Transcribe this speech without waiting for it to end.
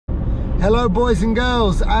Hello boys and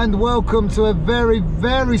girls, and welcome to a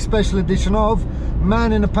very special edition of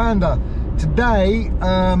Man in a Panda. Today,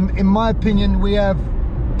 in my opinion, we have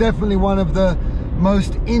definitely one of the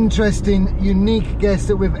most interesting, unique guests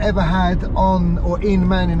that we've ever had on or in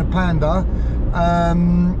Man in a Panda.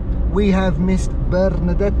 We have Miss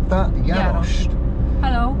Bernadeta Jarosz.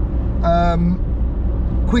 Hello.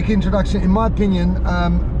 Quick introduction. In my opinion,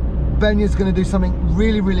 Benya's going to do something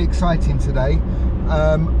really exciting today.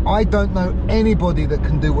 I don't know anybody that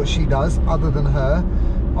can do what she does other than her.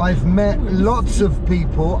 I've met lots of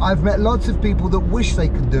people. That wish they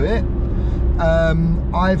could do it.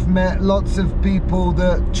 I've met lots of people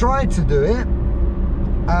that try to do it.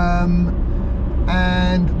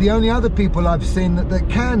 And the only other people I've seen that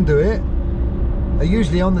can do it are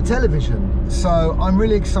usually on the television. So I'm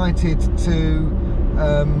really excited to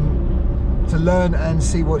learn and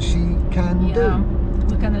see what she can do.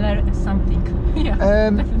 We can learn something. Yeah,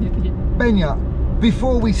 definitely. Benya,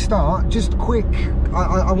 before we start, just quick,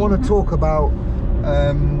 I want to talk about,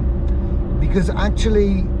 because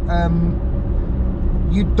actually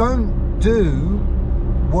you don't do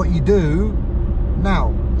what you do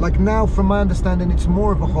now. Like now, from my understanding, it's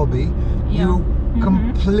more of a hobby. Yeah. You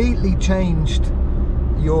completely changed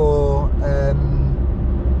your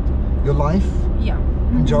life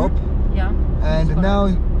and job. Yeah. And now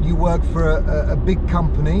you work for a big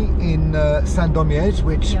company in Sandomierz,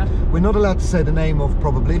 which we're not allowed to say the name of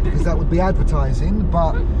probably because that would be advertising,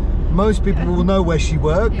 but most people will know where she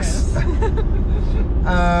works. Yes.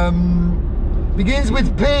 Begins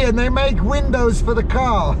with P and they make windows for the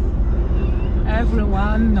car.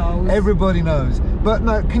 Everyone knows. Everybody knows. But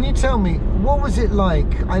no, can you tell me, what was it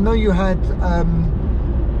like? I know you had,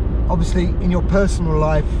 obviously in your personal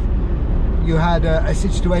life, you had a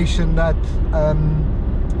situation that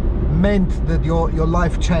meant that your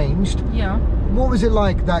life changed. Yeah. What was it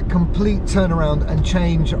like, that complete turnaround and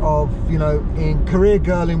change of, you know, in career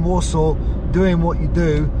girl in Warsaw, doing what you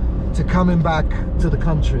do, to coming back to the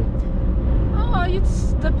country? Oh, it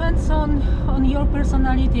depends on your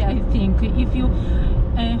personality, I think. If you,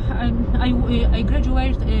 I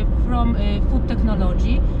graduated from food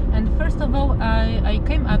technology, and first of all, I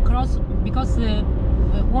came across because.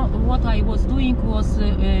 What I was doing was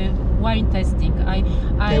wine testing.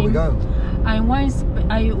 There we go. I was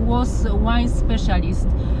a wine specialist,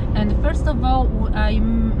 and first of all, I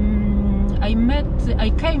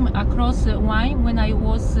came across wine when I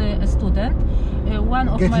was a student. One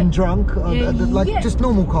of getting drunk, like just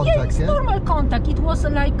normal contacts. Yes, normal contact. It was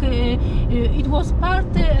like it was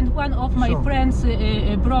party, and one of my friends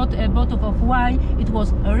brought a bottle of wine. It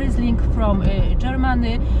was a Riesling from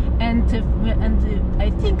Germany, and I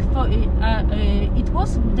think it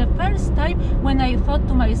was the first time when I thought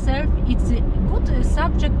to myself, it's a good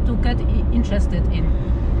subject to get interested in.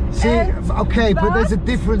 See, okay, but there's a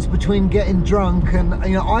difference between getting drunk and,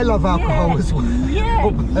 you know, I love alcohol as well.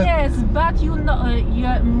 Yes, but you know,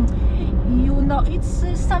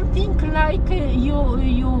 it's something like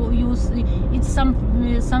it's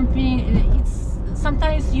something. It's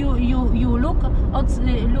sometimes you look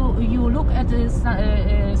at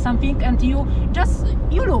something and you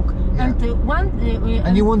look and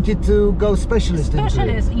and you wanted to go specialist into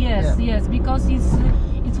it. Yes, because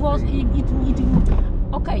it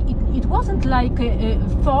wasn't like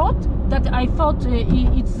thought that I thought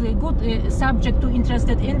it's a good subject to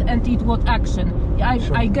interested in, and it was action.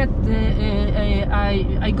 I got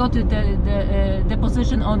the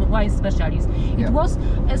position on wine specialist. It was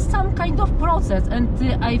some kind of process, and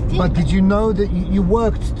I think. But did you know that you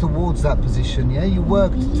worked towards that position? Yeah, you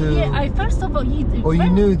worked to. Yeah, I first of all. Or you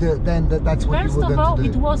knew that then that's what you were going to do. First of all,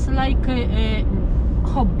 it was like a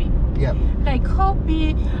hobby. Yeah. Like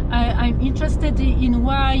hobby, I'm interested in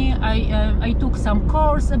wine. I took some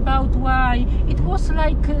course about wine. It was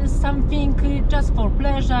like something just for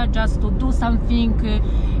pleasure, just to do something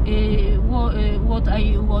what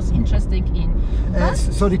I was interested in.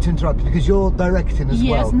 Sorry to interrupt, because you're directing as well.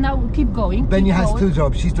 Yes, now keep going. Benya has two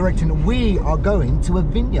jobs. She's directing. We are going to a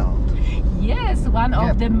vineyard. Yes, one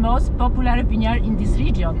of the most popular vineyards in this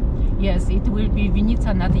region. Yes, it will be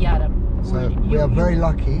Vinica nad Jarem. So we are very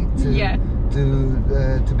lucky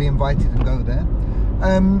to be invited and go there.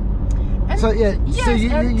 So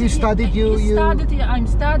you studied. I'm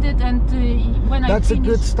studied, and when that's a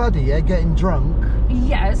good study. Yeah, getting drunk.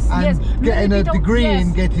 Yes, and getting a degree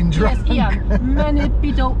in getting drunk. Yes, many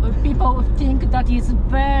people think that is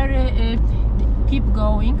very keep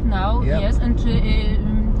going now. Yes, and.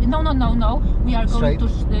 No. We are going to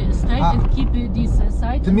straight and keep this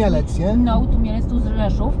side. To Mielec, yeah? No, to Mielec, to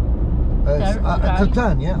Rzeszów. To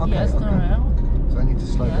turn, yeah? Okay, yes, okay. So I need to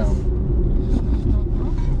slow down.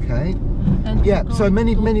 Okay. Yeah, so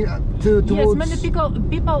many towards... Yes, many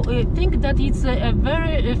people think that it's a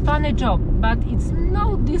very funny job, but it's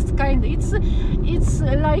not this kind. It's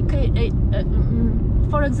like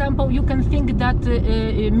for example, you can think that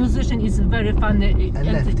a musician is very funny and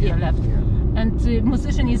left. Yeah. And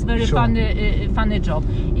musician is very funny job.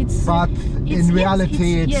 It's but in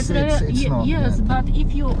reality it's not. Yes, yeah. But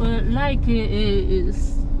if you like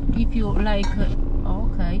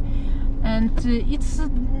okay, and it's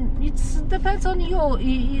depends on you.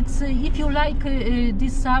 It's if you like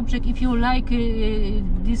this subject, if you like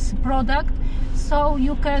this product, so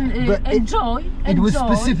you can enjoy. It was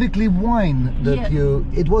specifically wine that you.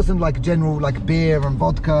 It wasn't like general like beer and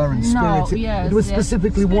vodka and spirits. It was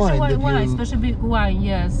specifically wine. Specific wine.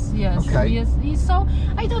 Yes. Okay. Yes. So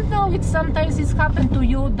I don't know. It's sometimes it's happened to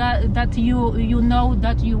you that you know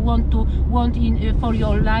that you want in for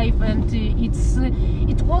your life, and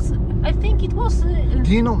it was. I think it was.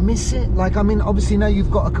 Do you not miss it? Like, I mean, obviously now you've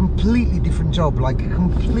got a completely different job, like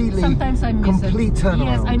completely. Sometimes I miss complete turnaround.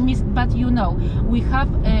 Yes, I miss. But you know, we have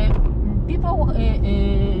people.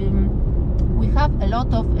 We have a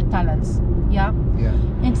lot of talents. Yeah. Yeah.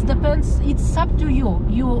 It depends. It's up to you.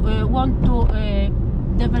 You want to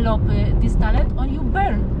develop this talent, or you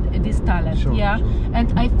burn this talent. Sure, yeah. Sure.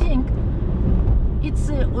 And I think.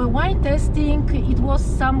 It's wine testing. It was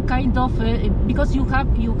some kind of because you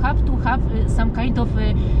have to have some kind of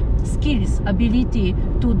skills, ability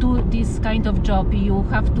to do this kind of job. You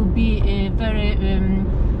have to be very.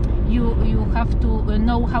 You have to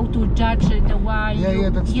know how to judge the wine.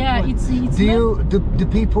 Yeah, It's. Do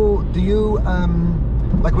people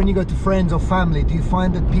like when you go to friends or family, do you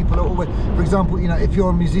find that people are always, for example, you know, if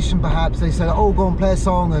you're a musician, perhaps they say, "Oh, go and play a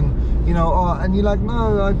song," and you know, and you're like,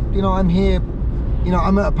 "No, I'm here." You know,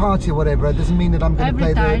 I'm at a party or whatever. It doesn't mean that I'm going to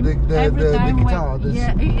play the guitar.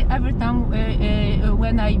 Every time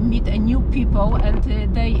when I meet a new people and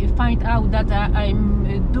they find out that I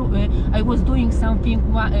was doing something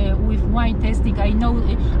with wine testing, I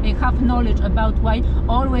have knowledge about wine.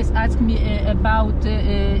 Always ask me about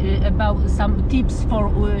some tips for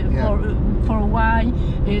wine.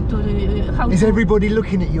 How is everybody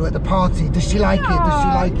looking at you at the party? Does she like it? Does she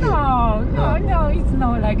like it? No, it's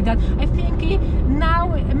not like that. I think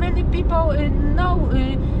now many people know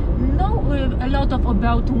a lot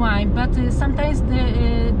about wine, but sometimes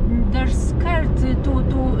they're scared to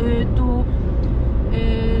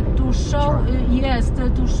show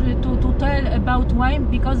to tell about wine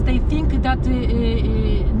because they think that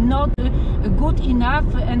not good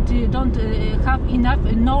enough and don't have enough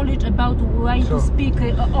knowledge about wine to speak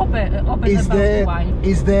open about wine.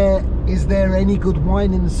 Is there any good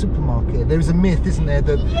wine in the supermarket? There is a myth, isn't there,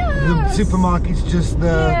 that the supermarket's just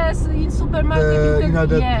the in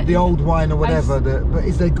supermarket the old wine or whatever. But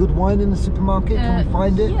is there good wine in the supermarket? Can we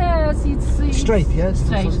find it? Yes, it's straight. Yes,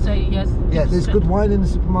 straight. Yes. Yeah, there's good wine in the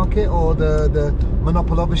supermarket or the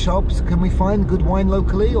Monopolova shops. Can we find good wine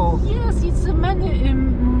locally or? Yes, it's many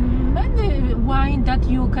wine that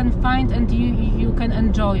you can find and you can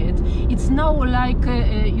enjoy it. It's not like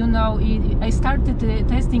I started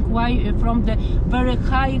testing wine from the very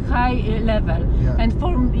high level, and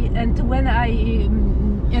when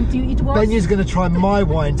it was. Benya's going to try my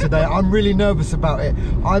wine today. I'm really nervous about it.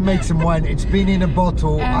 I made some wine. It's been in a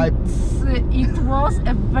bottle. It was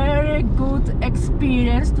a very good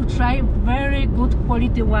experience to try very good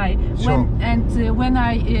quality wine. Sure.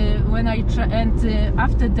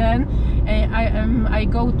 After then I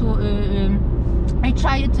go to. I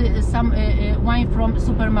tried some wine from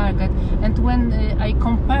supermarket, and when I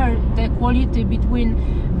compare the quality between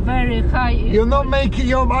very high. You're not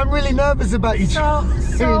making. I'm really nervous about you.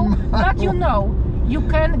 But you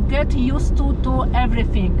can get used to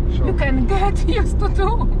everything. Sure. You can get used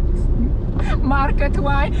to market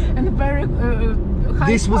wine and very high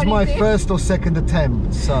This was quality. my first or second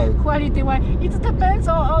attempt, so quality wine. It depends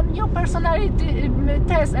on your personality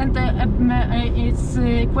test, and it's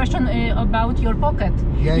a question about your pocket.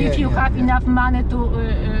 If you have enough money to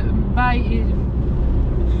buy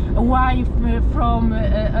wine from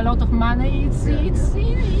a lot of money,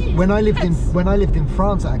 when I lived in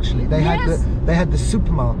France, actually, they had the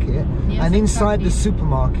supermarket, and inside the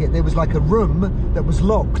supermarket there was like a room that was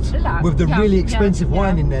locked with the really expensive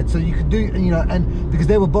wine in there, so you could do, and because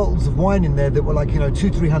there were bottles of wine in there that were like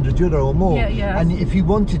 200-300 euro or more, and if you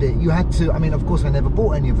wanted it, you had to. I mean, of course, I never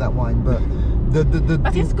bought any of that wine, but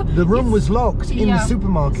But it's the room was locked in the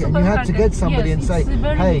supermarket, and you had to get somebody and say,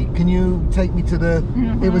 hey, can you take me to the...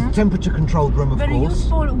 It was temperature controlled room, of course. Very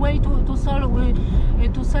useful way to sell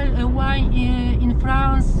wine in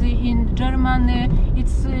France, in Germany.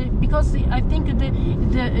 It's because I think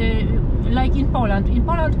like in Poland. In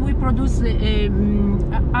Poland we produce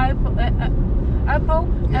apple,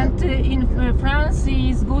 and in France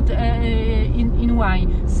is good in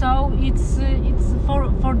wine. So it's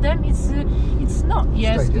for them it's not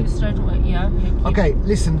straight away. Yeah. Okay,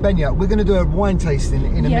 listen, Benya, we're going to do a wine tasting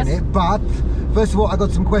in a minute, but first of all, I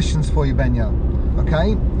got some questions for you, Benya.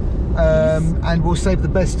 Okay, and we'll save the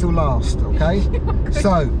best till last. Okay,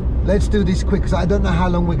 so let's do this quick because I don't know how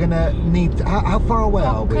long we're going to need. How far away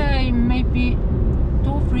are we? Okay, maybe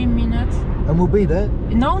 2-3 minutes. And we'll be there?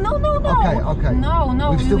 No. Okay. No.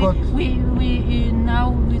 We've still got...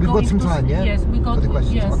 We've got some time, yeah? Yes, we got... For the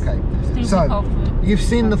questions, yes. okay. So, you've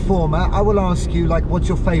seen the format. I will ask you, like, what's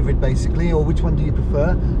your favourite, basically, or which one do you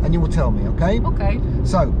prefer, and you will tell me, okay? Okay.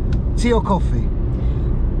 So, tea or coffee?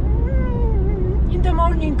 In the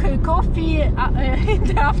morning, coffee. In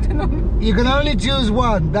the afternoon. You can only choose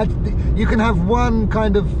one. You can have one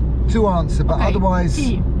kind of two answer, but otherwise...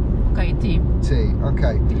 Tea. Okay, tea. Tea,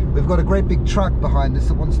 okay. Tea. We've got a great big truck behind us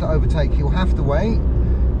that wants to overtake. He'll have to wait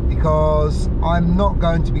because I'm not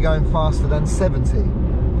going to be going faster than 70.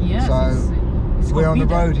 Yes, so it's we're on the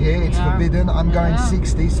road here, it's forbidden. I'm going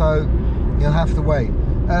 60, so you'll have to wait.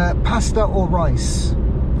 Pasta or rice?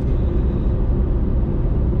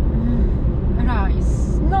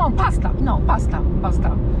 Rice. No, pasta. No, pasta.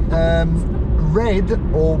 Red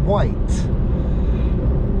or white?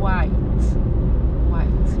 White.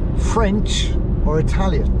 French or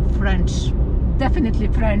Italian? French, definitely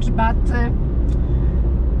French, but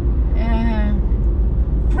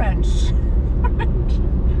French.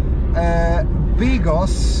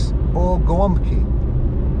 Bigos or Gołąbki?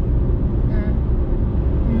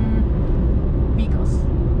 Bigos.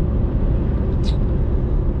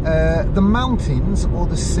 The mountains or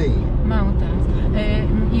the sea? Mountains.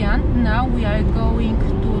 Ian, now we are going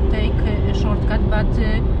to take a shortcut, but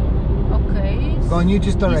okay. Go on, you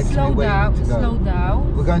just direct me where you need to go. Slow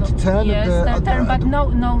down. We're going to turn at the... turn, but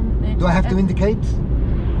no. Do I have to indicate?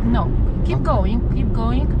 No. Keep going.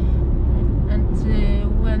 And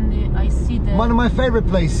when I see the... One of my favorite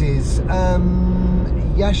places,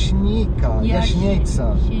 Jaśnica,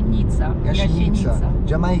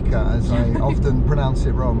 Jamaica, as I often pronounce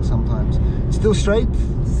it wrong sometimes. Still straight?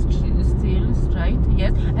 Still straight,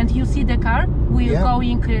 yes. And you see the car? We are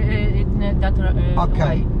going that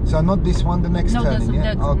okay, way. So not this one, the next turning,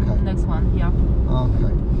 yeah? Okay. Next one, yeah.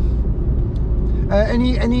 Okay.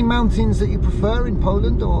 Any mountains that you prefer in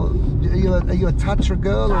Poland, or are you a Tatra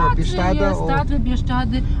girl or a Bieszczady? Yes, Tatra,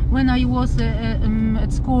 Bieszczady. When I was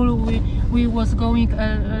at school, we was going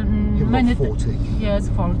many 40. Yes,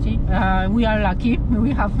 40. We are lucky.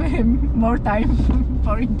 We have more time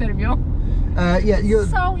for interview.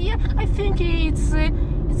 So I think it's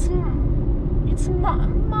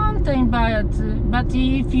mountain, but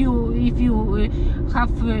if you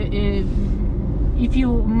have.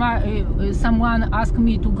 If someone ask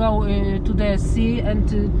me to go to the sea and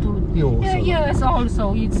yes,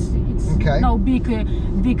 also it's no big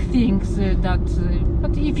things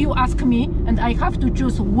but if you ask me and I have to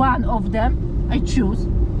choose one of them, I choose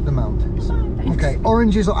the mountains. Okay,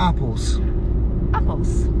 oranges or apples?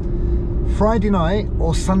 Apples. Friday night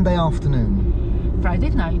or Sunday afternoon?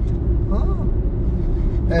 Friday night. Oh.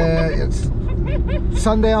 It's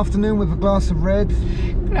Sunday afternoon with a glass of red.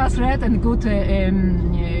 Glass red and good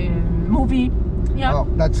movie. Yeah. Oh,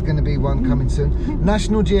 that's going to be one coming soon.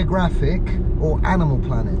 National Geographic or Animal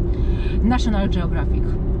Planet? National Geographic.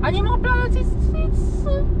 Animal Planet it's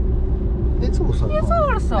also. It's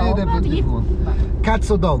also. Cats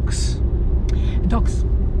or dogs? Dogs.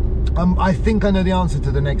 I think I know the answer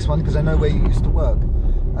to the next one because I know where you used to work.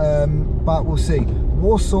 But we'll see.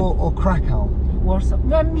 Warsaw or Krakow? Warsaw.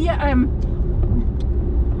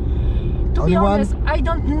 To be honest, I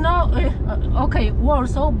don't know. Okay,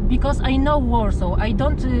 Warsaw, because I know Warsaw. I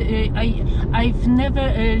don't. I've never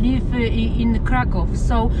lived in Krakow,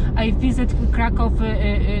 so I visit Krakow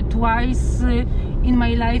twice in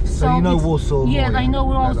my life. So you know Warsaw. Yeah, I know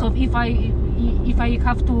Warsaw. If I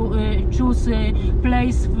have to choose a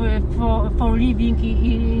place for living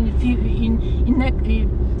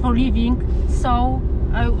for living, so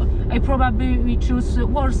I probably choose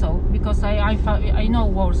Warsaw because I know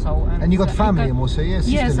Warsaw. And you got family in Warsaw, yes?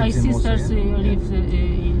 Yes, my sisters live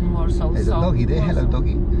in Warsaw. There's a doggy there. Hello,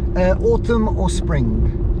 doggy. Autumn or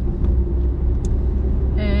spring?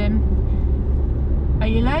 I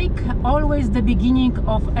like always the beginning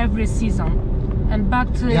of every season.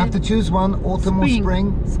 but You have to choose one, autumn or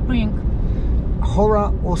spring. Spring.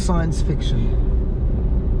 Horror or science fiction?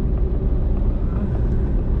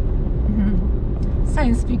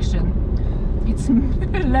 Science fiction. It's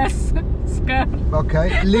less scary.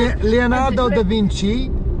 Okay. Leonardo da Vinci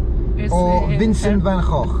or Vincent van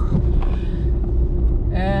Gogh?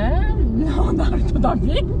 Leonardo da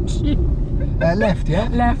Vinci. Left, yeah?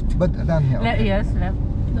 Left. But down here. Okay. Yes, left.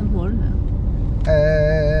 Don't worry.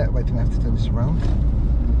 Wait, I have to turn this around.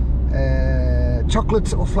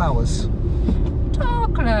 Chocolates or flowers?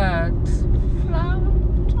 Chocolate.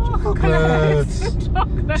 Chocolates.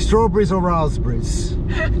 Chocolate. Strawberries or raspberries?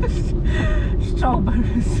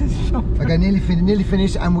 Strawberries. Okay, nearly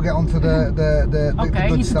finished, and we'll get on to the Okay,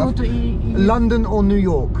 good it's stuff. good to London or New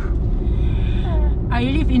York? I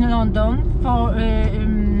live in London for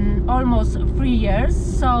almost 3 years,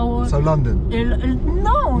 so London.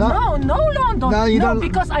 No, London. No, you don't.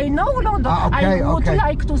 Because I know London. Okay, I would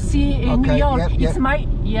like to see New York. Yep. It's my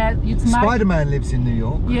Spider-Man lives in New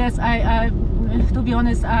York. Yes, I to be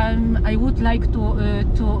honest, I would like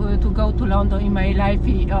to go to London in my life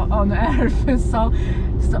on Earth. So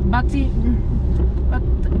but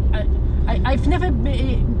I've never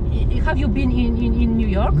been. Have you been in New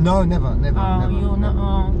York? No, never. Oh, never. you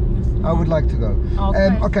know. I would like to go.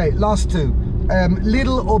 Okay. Okay, last two.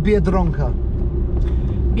 Lidl or Biedronka?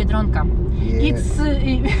 Biedronka. Yeah. It's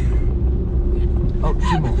Oh,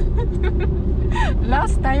 two more.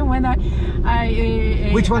 last time when I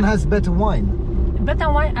Which one has better wine?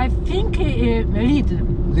 Better wine, I think Lidl.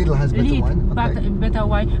 Lidl has better wine. Okay. But better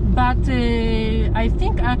wine. But I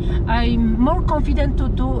think I'm more confident to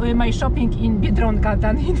do my shopping in Biedronka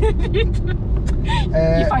than in Lidl.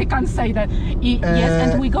 If I can say that.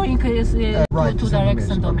 Yes, and we're going right, to direct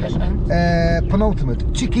Sandomierz. Okay.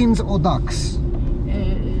 Penultimate, chickens or ducks?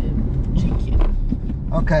 Chicken.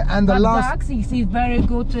 Okay, and the But last. ducks is very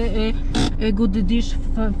good, a good dish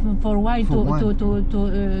for wine,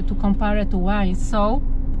 to compare it to wine. So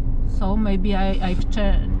maybe I've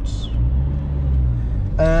changed.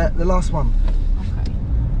 The last one. Okay.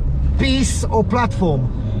 Peace or platform?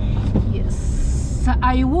 Yes,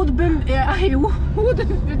 I would be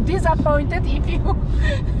disappointed if you.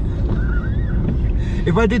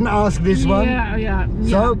 If I didn't ask this one. Yeah.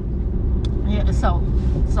 So. Yeah. So,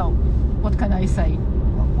 what can I say?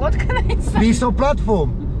 What can I say? Peace or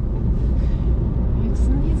platform?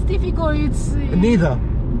 It's difficult. It's Neither.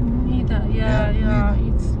 Neither. Yeah. Neither.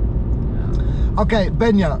 It's. Okay,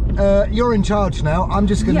 Benya, you're in charge now. I'm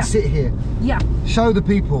just going to sit here. Yeah. Show the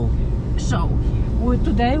people. So,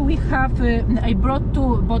 today we have. I brought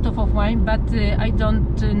 2 bottles of wine, but I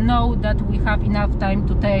don't know that we have enough time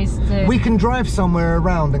to taste. We can drive somewhere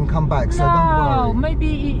around and come back, so don't worry.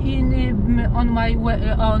 Maybe on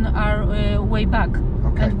our way back.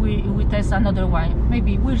 Okay. And we taste another wine.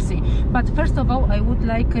 Maybe we'll see. But first of all, I would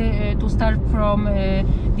like to start from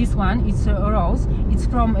this one. It's Rose. It's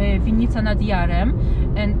from Winnica nad Jarem,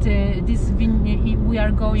 and we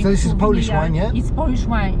are going. So this is Polish vineyard. wine, yeah? It's Polish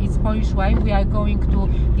wine. It's Polish wine. We are going to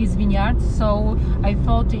this vineyard. So I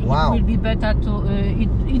thought it will be better to.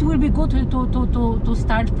 It will be good to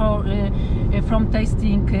start from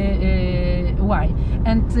tasting wine.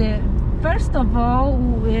 And first of all,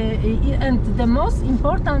 and the most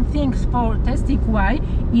important thing for tasting wine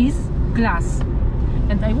is glass.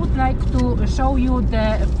 And I would like to show you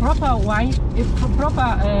the proper wine,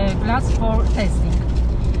 proper glass for tasting.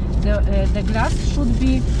 The glass should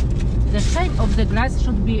be, the shape of the glass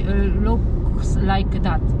should be looks like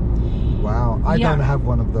that. Wow, I don't have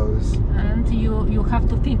one of those. And you have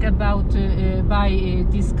to think about buy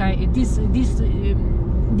this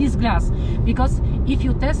glass, because if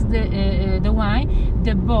you test the wine,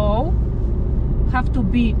 the bowl have to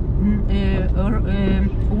be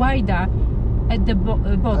wider at the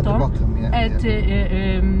bottom,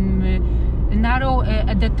 narrow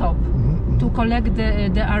at the top, to collect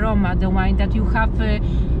the aroma, the wine that you have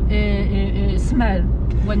smell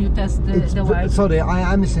when you test the wine. Sorry, I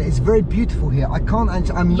understand. It's very beautiful here. I can't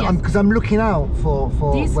answer. Because I'm looking out for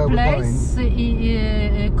this where we're going. This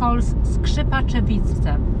place calls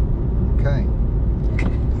Skrzypaczewice. Okay.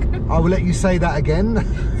 I will let you say that again.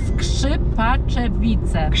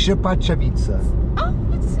 Skrzypaczewice. Skrzypaczewice. Oh,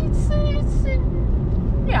 it's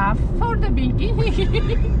yeah, for the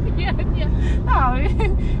beginning. yeah.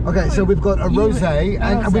 Oh. Okay, so we've got a rosé,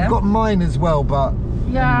 and we've got mine as well, but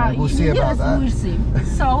yeah, anyway, we'll see about that. We'll see.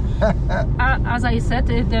 So, as I said,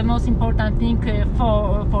 the most important thing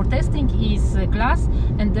for testing is glass,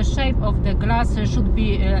 and the shape of the glass should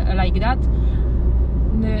be like that.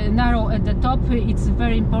 narrow at the top, it's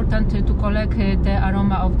very important to collect the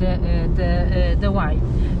aroma of the wine.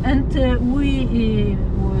 And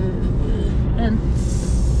and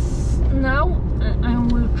now I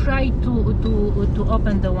will try to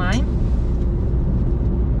open the wine,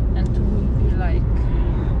 and it will be like.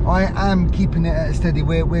 I am keeping it at a steady.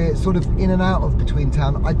 We're sort of in and out of between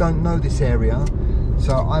town. I don't know this area,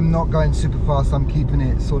 so I'm not going super fast. I'm keeping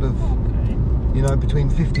it sort of, you know, between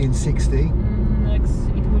 50 and 60. Next,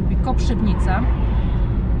 it will be Koprzywnica.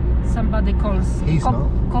 Somebody calls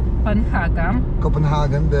Copenhagen.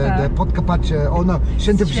 Copenhagen, the Podkarpacie. Oh no,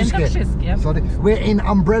 Świętokrzyskie. Sorry, we're in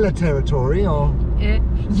umbrella territory, or?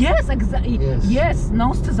 Yes, exactly. Yes,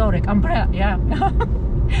 no scyzoryk, umbrella. Yeah.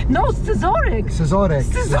 No, scyzoryk.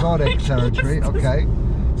 Scyzoryk territory. Okay.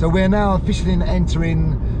 So we're now officially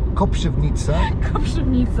entering Koprzywnica.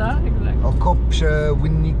 Koprzywnica, exactly. Or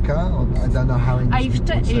Koprzywnica. I don't know how English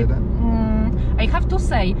people say that. I have to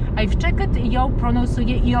say, I've checked your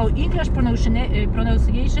English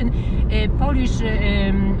pronunciation Polish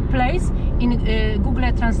place in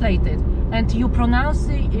Google Translated, and your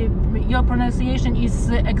pronunciation is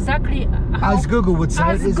exactly how, as Google would say.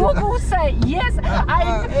 As Google say, yes.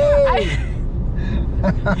 I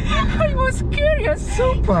was curious.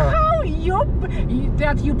 Super. How you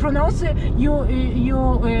pronounce your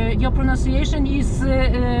pronunciation is.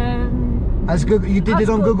 As Google, you did it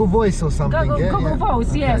on Google Voice or something? Google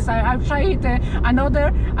Voice, yes. Okay. I tried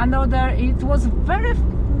another. It was very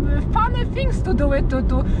funny things to do it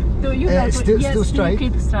to you know. Still straight.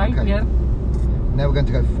 Keep straight. Okay. Yeah. Now we're going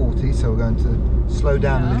to go 40, so we're going to slow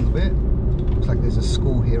down a little bit. Looks like there's a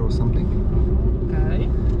school here or something. Okay.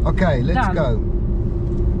 Okay, let's go.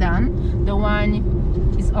 Done. The wine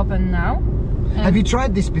is open now. Have you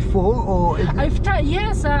tried this before, or? I've tried.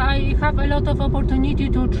 Yes, I have a lot of opportunity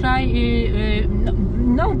to try.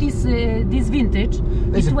 This vintage.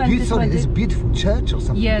 There's a beautiful church or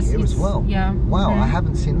something here as well. Yeah. Wow, I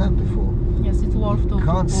haven't seen that before. Yes, it's worth to.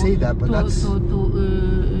 Can't see that, but that's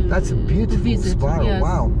a beautiful spiral. Yes,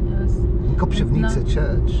 wow. Yes. Koprzywnica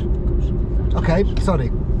Church. Okay, sorry.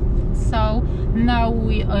 So now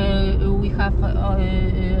we have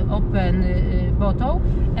open bottle,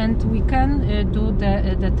 and we can do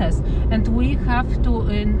the test. And we have to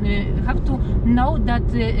know that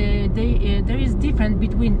there is difference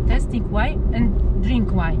between tasting wine and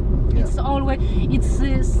drink wine. Yeah. It's always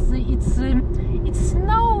it's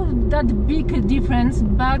not that big difference,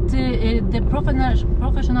 but the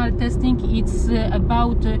professional testing, it's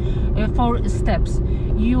about 4 steps.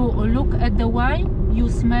 You look at the wine, you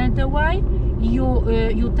smell the wine,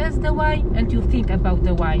 you taste the wine, and you think about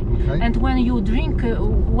the wine. Okay. And when you drink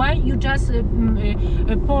wine, you just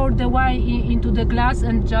pour the wine into the glass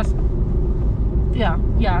and just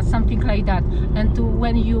something like that. And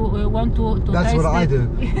when you want to that's what I do.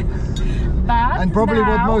 But and probably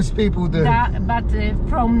now, what most people do. But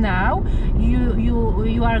from now,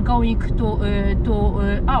 you are going to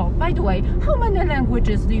oh, by the way, how many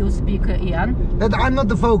languages do you speak, Ian? I'm not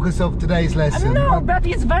the focus of today's lesson. No, but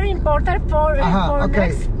it's very important for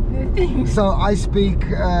next thing. So I speak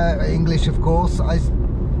English, of course.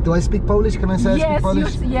 Do I speak Polish? Can I say I speak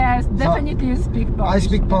Polish? Yes, definitely you speak Polish. I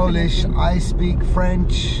speak Polish, I speak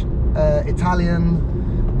French, Italian,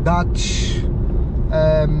 Dutch.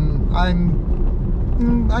 I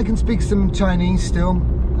can speak some Chinese still,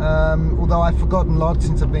 although I've forgotten a lot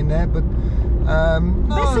since I've been there. But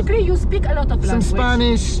basically, you speak a lot of language. Some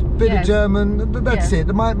Spanish, bit of German. That's it.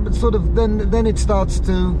 Sort of. Then it starts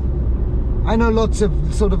to. I know lots of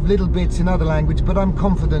sort of little bits in other language, but I'm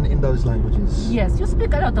confident in those languages. Yes, you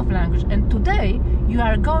speak a lot of language, and today you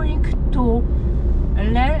are going to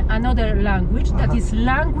learn another language that is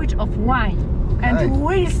language of wine, and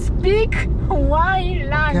we speak wine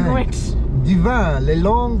language. Du vin, les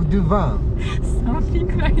langues du vin.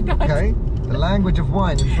 Something like that. Okay, the language of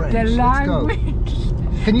wine in French. The language. Let's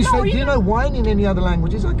go. Can you say? Do you know wine in any other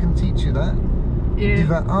languages? I can teach you that.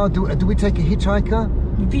 Oh, do we take a hitchhiker?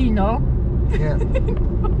 Vino. Yeah.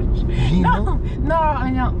 Vino? No, I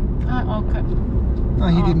know. Okay. No,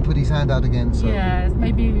 he didn't put his hand out again, so. Yes,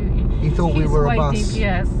 maybe he thought we were waiting, a bus.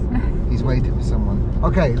 Yes. He's waiting for someone.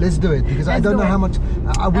 Okay, let's do it, because I don't know how much.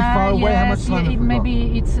 Are we far away? How much time have we maybe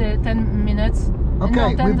got? It's 10 minutes.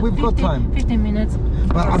 Okay, no, we've got time. 15 minutes.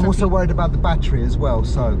 But I'm also worried about the battery as well,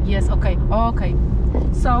 so. Yes, okay. Okay.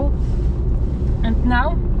 So, and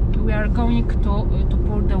now we are going to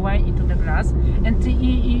pour the wine into the glass, and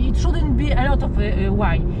it shouldn't be a lot of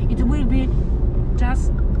wine. It will be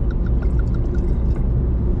just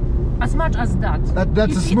as much as that.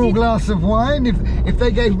 That's a small glass of wine. If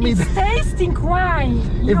they gave me it's tasting wine.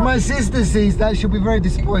 If my sister sees that, she'll be very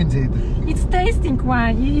disappointed. It's tasting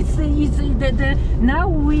wine. It's now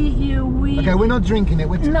we okay, we're not drinking it.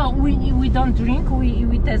 No, we don't drink.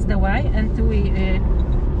 We test the wine and we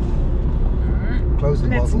close the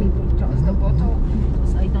bottle. Let me close the bottle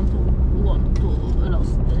because I don't want to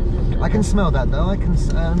lose I can smell that though. I can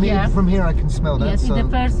from here I can smell that. Yes, so.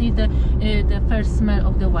 the first smell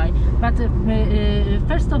of the wine. But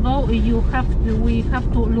first of all, we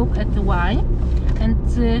have to look at the wine, and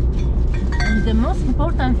the most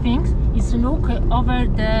important thing is look over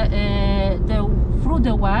through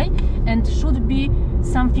the wine, and should be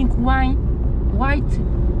something white.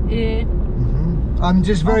 I'm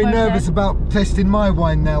just very nervous about testing my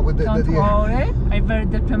wine now with the. Don't worry, I'm very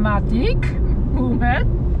diplomatic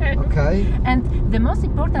woman. Okay. And the most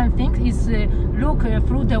important thing is look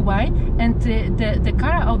through the wine and the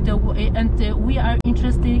color of the and we are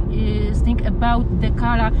interested think about the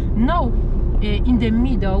color no in the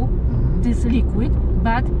middle this liquid,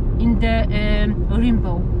 but in the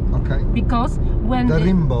rainbow. Okay. Because when the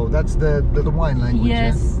rainbow, that's the wine language.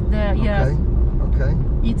 Yes. Yeah? Yes. Okay.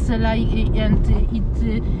 It's like and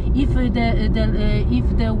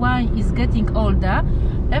if the wine is getting older,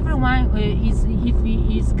 every wine is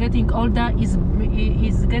getting older is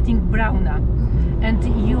getting browner, and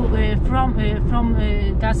you from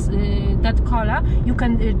that color you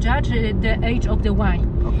can judge the age of the wine.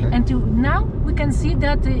 Okay. And now we can see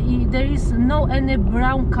that there is no any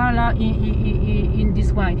brown color in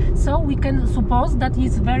this wine, so we can suppose that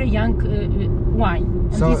it's very young wine.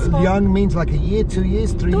 So young means like a year, 2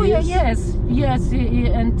 years, 3 years? Yes,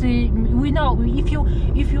 and we know if you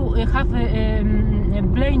have a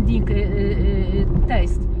blending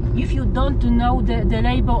taste, if you don't know the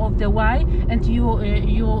label of the wine, and you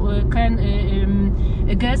can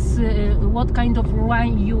guess what kind of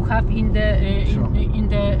wine you have in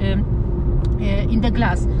the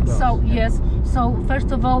glass. So yes, so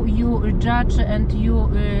first of all you judge and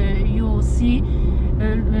you see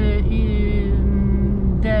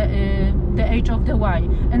the age of the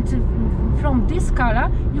wine, and from this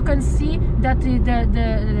color you can see that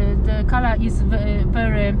the color is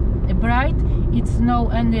very bright. It's no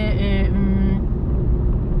any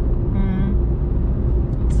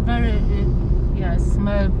it's very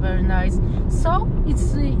smell very nice. So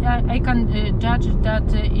it's I can judge that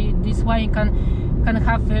this wine can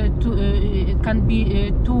have can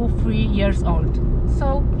be 2-3 years old.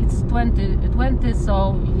 So it's 20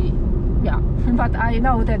 so yeah, but I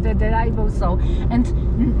know that the label, so and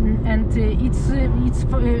it's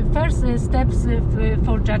first steps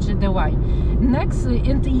for judge the wine. Next,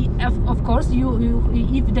 and of course you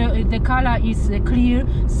if the color is clear,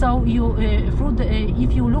 so you through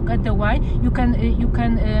if you look at the wine, you can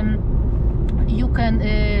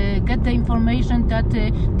get the information that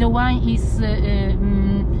the wine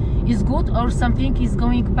is good or something is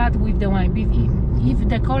going bad with the wine. If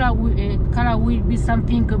the color will be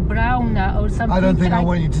something brown or something. I don't think like, I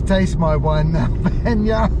want you to taste my wine now,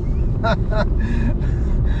 Panda.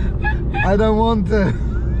 I don't want to.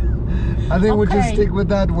 I think we'll just stick with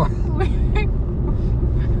that one.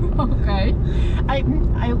 Okay. I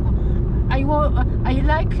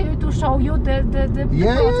like to show you the process of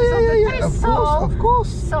the taste. Of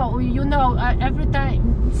course. So you know every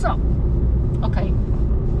time. So okay.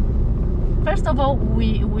 First of all,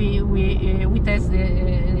 we test the.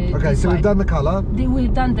 Okay, so we've done the color.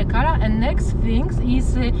 We've done the color, and next thing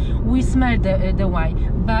is we smell the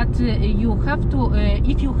wine. But you have to,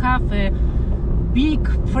 if you have a big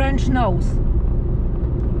French nose.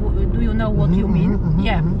 Do you know what you mean?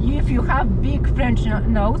 Yeah. If you have big French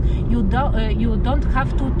nose, you don't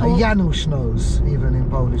have to. A Jarosz nose, even in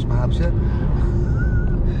Polish, perhaps. Yeah.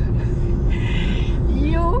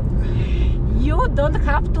 You don't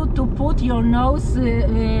have to put your nose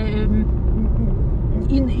in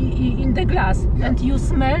the glass, and you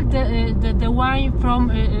smell the wine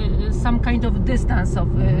from some kind of distance of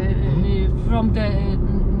from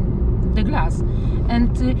the glass,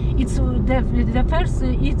 and it's the first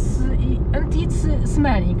it's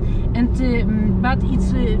smelling, and but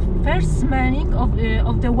it's first smelling of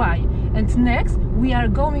the wine, and next we are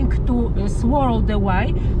going to swirl the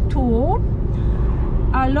wine to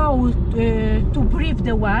allow to breathe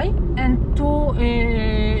the wine and to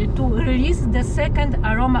release the second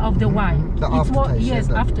aroma of the wine. The aftertaste. Yes,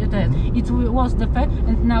 after that. It was the first,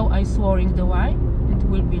 and now I swirling the wine. It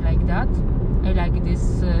will be like that. I like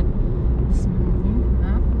this.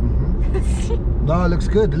 No, it looks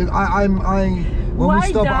good. Look, when we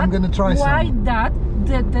stop, I'm going to try some. Why that?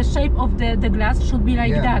 the shape of the glass should be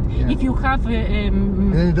like that. If you have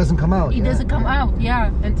then it doesn't come out. It doesn't come out.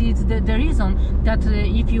 And it's the reason that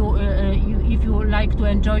if you like to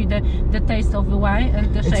enjoy the taste of the wine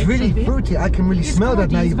and the shape. It's really fruity. I can really smell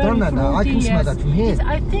that now. You've done that now. I can smell that from here.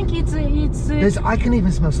 I think it's. I can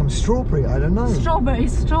even smell some strawberry. I don't know. Strawberry.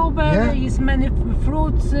 It's many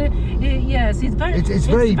fruits. Yes, it's very. It's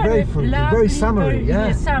very fruity. Lovely, very summery.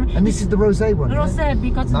 And this is the rosé one. Rosé,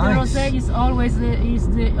 because the rosé is always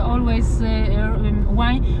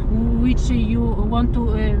wine which you want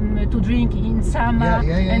to drink in summer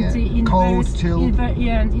and in cold, chilled.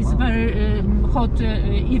 And it's very hot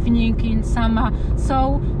evening in summer.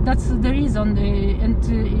 So that's the reason.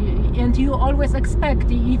 And you always expect,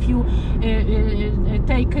 if you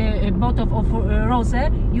take a bottle of rosé,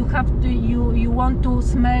 you have to you want to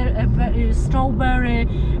smell strawberry,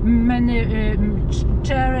 many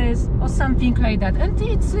cherries or something like that. And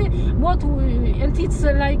it's like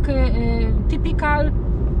typical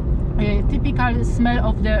smell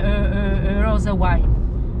of the rosé wine.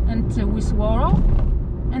 And we swallow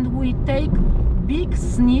and we take big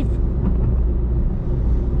sniff,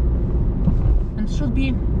 and should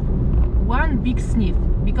be one big sniff,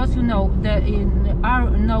 because our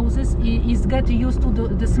noses is get used to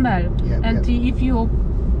the smell. If you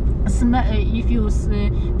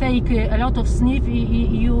take a lot of sniff,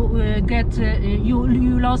 you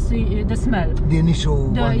lost the smell. The initial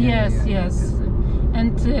one. Yes.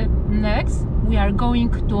 And next we are going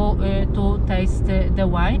to taste the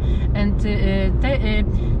wine, and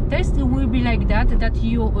taste will be like that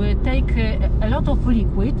you take a lot of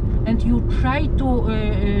liquid and you try to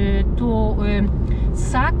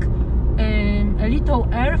suck a little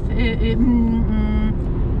air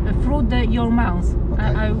through your mouth.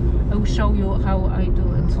 I will show you how I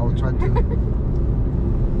do it. I'll try to.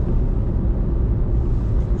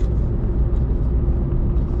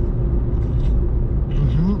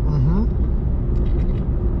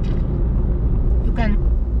 You can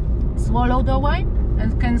swallow the wine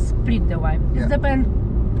and can split the wine. It depends.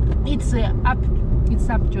 It's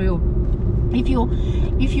up to you.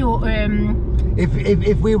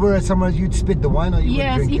 If we were somewhere, you'd spit the wine, or you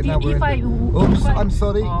would drink it. Oops, I'm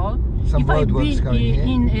sorry. Some road works going here.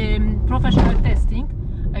 In professional testing,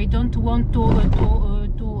 I don't want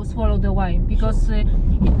to swallow the wine, because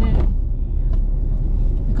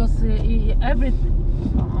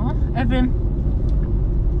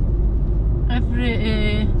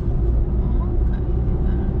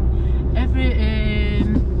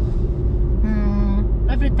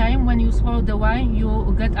every time when you swallow the wine,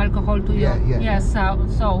 you get alcohol to you.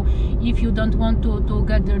 So if you don't want to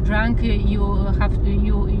get drunk, you have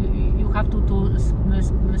to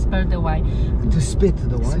spell the wine. To spit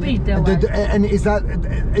the wine. Split the wine. And is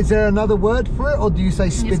there another word for it, or do you say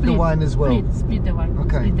spit the wine as well? Split the wine.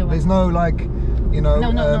 Okay. Split the wine. There's no like,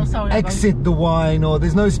 sorry, exit the wine, or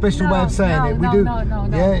there's no special way of saying it. We do.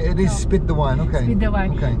 It is spit the wine. Okay. Spit the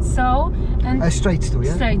wine. Okay. So and straight still,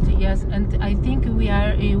 yeah. Straight, yes. And I think we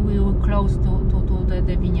will close to the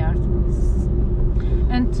vineyard.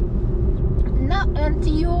 And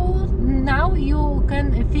now you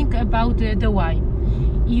can think about the wine.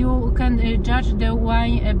 You can judge the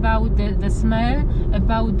wine about the smell,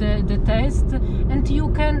 about the taste, and you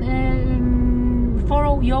can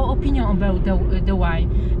follow your opinion about the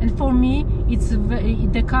wine. And for me,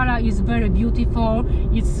 the color is very beautiful.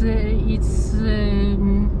 It's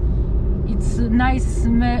nice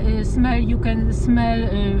smell. You can smell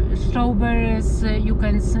strawberries. You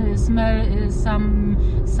can smell some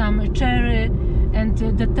cherry. And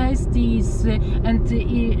the taste is, and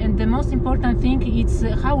the most important thing is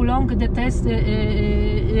how long the taste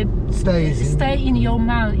stay in your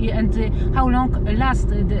mouth, and how long lasts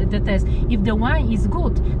the taste. If the wine is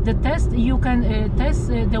good, the taste, you can taste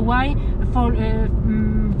the wine for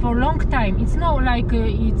long time. It's not like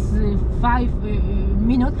it's 5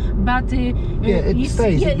 minutes, but it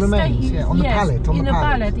stays. It remains on the palate. On the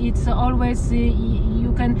palate, it's always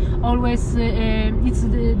you can always it's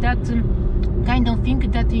that kind of thing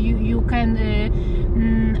that you can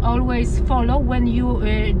always follow when you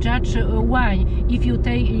judge wine. If you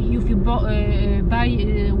buy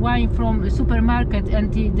wine from a supermarket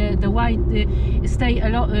and the wine stay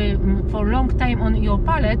for a long time on your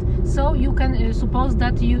palate, so you can suppose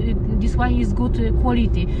that this wine is good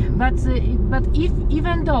quality. But if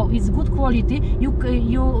even though it's good quality, you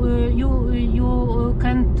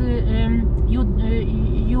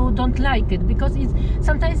don't like it, because it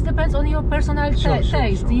sometimes depends on your personal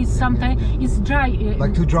taste. It's sometimes it's dry,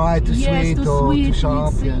 like too dry, too sweet, or too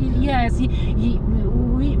sharp. Yes.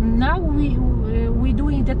 we're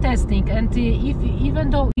doing the testing, and if even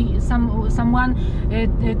though someone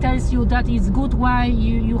tells you that it's good wine,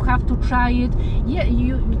 you have to try it. Yeah,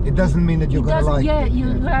 it doesn't mean that you're going to like it.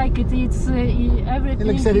 You like it. It's everything.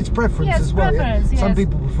 Like I said, it's preference as well. Preference, yes. Some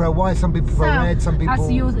people prefer white, some people prefer red, some people.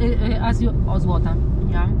 As you złota.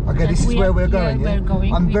 Yeah. Okay, this is where we're going. We're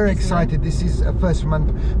going. I'm very excited. This is a first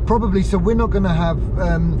man. Probably, so we're not going to have.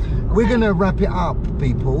 We're going to wrap it up,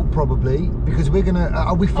 people. Probably because we're going to.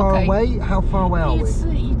 Are we far away? How far away are we?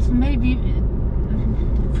 It's maybe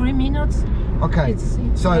 3 minutes. Okay. It's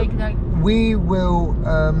so like we will.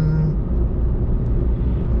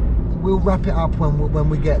 We'll wrap it up when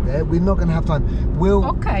we get there. We're not going to have time.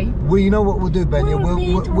 Well, you know what we'll do, Benya?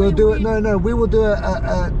 We'll do it. No, we will do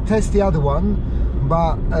a test the other one,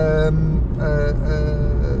 but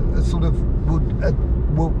sort of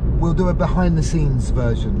we'll do a behind the scenes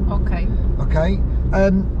version. Okay. Okay.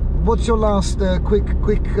 What's your last quick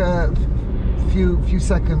few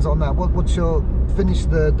seconds on that? What's your finish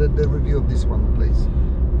the review of this one, please?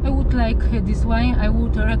 I would like this wine. I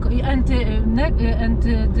would recommend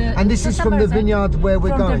and this is from the vineyard where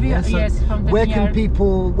we're going. Yes, from the where vineyard.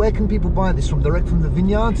 Where can people buy this from? Direct from the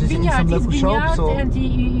vineyards? Is it in some local shops? Or? And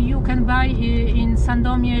you can buy in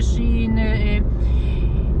Sandomierz in.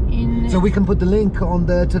 So we can put the link on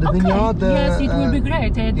to the vineyard. Yes, it will be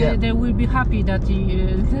great. They will be happy that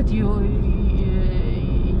you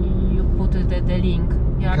put the link.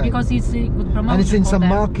 Yeah, because it's a good promotion. And it's in some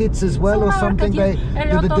markets as well, or something.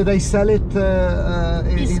 Do they sell it?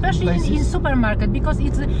 Especially in supermarket, because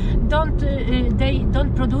it's they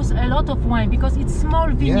don't produce a lot of wine because it's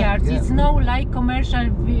small vineyards. It's no like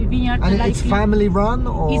commercial vineyard. And like it's family run,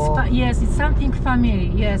 or yes, it's something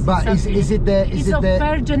family. Yes. But is it their? Is it their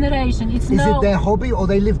third generation? Is it their hobby, or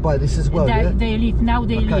they live by this as well? They live now.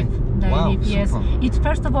 They live. Wow, yes. It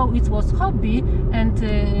first of all it was hobby, and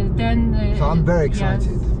then. So I'm very excited.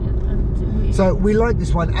 Yes, so we like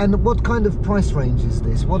this one. And what kind of price range is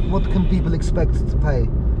this? What can people expect to pay?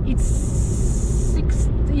 It's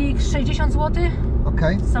 60 zł.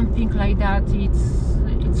 Okay. Something like that. It's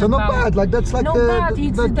so not bad. Like that's like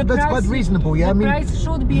that's quite reasonable. Yeah, I mean, price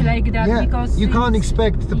should be like that because you can't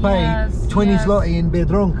expect to pay 20 zloty in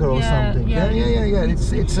Biedronka or something. Yeah.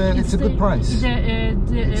 It's a good price.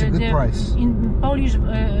 It's a good price. In Polish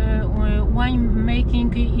wine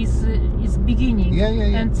making is beginning. Yeah.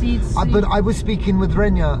 And but I was speaking with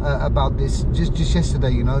Renia about this just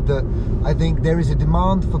yesterday. You know that I think there is a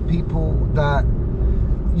demand for people that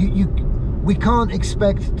we can't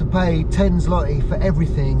expect to pay 10 zloty for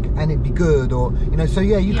everything and it be good, or so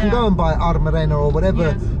you can go and buy Armarena or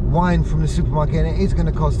whatever wine from the supermarket and it is going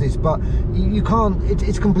to cost this, but you can't.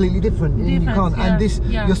 It's completely different. You can't. And this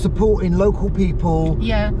you're supporting local people.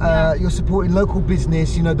 You're supporting local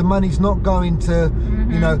business. The money's not going to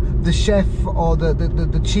the chef or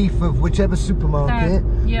the chief of whichever supermarket.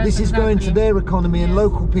 This is going to their economy and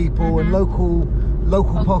local people and local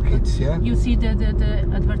pockets. You see the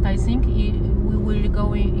advertising. We will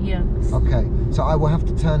go in here. Okay, so I will have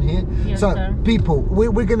to turn here. Yes, so sir. People,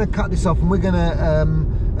 we're going to cut this off and we're going to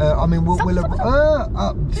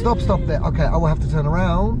stop there. Okay, I will have to turn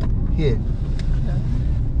around here.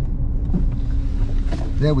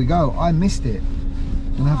 There we go. I missed it.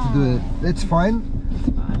 I'm gonna have to do it. It's fine. It's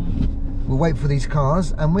fine. We'll wait for these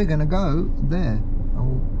cars and we're gonna go there.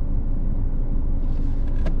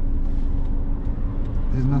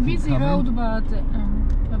 There's nothing busy coming. road, but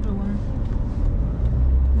everyone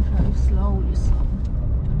drives slowly. So.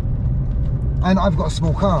 And I've got a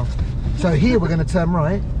small car. So here we're going to turn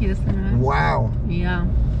right. Yes. Wow. Yeah.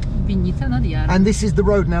 Winnica nad Jarem. And this is the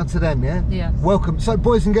road now to them, yeah? Yes. Welcome. So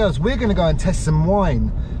boys and girls, we're going to go and test some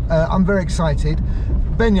wine. I'm very excited.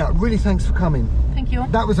 Benya, really thanks for coming. Thank you.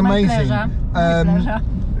 That was amazing. My pleasure.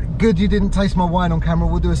 Good you didn't taste my wine on camera.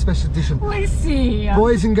 We'll do a special edition. We'll see. Yeah.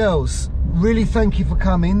 Boys and girls, really thank you for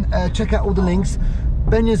coming. Check out all the links.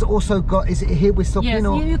 Benya's also got, is it here we're stopping? Yes,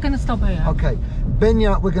 or? you can stop here. Okay.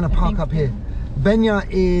 Benya, we're going to park up here. Benya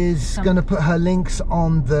is going to put her links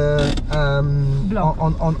on the blog.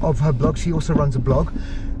 of her blog. She also runs a blog.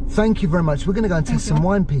 Thank you very much. We're going to go and test some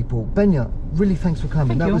wine, people. Benya, really thanks for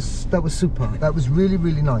coming. That was super. That was really,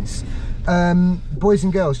 really nice. Boys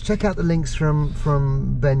and girls, check out the links from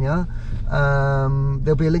Benya.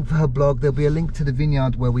 There'll be a link for her blog. There'll be a link to the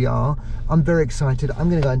vineyard where we are. I'm very excited. I'm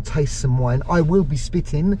going to go and taste some wine. I will be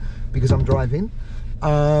spitting because I'm driving.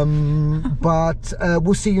 But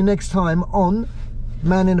we'll see you next time on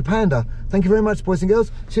Man in a Panda. Thank you very much, boys and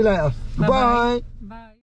girls. See you later. Bye.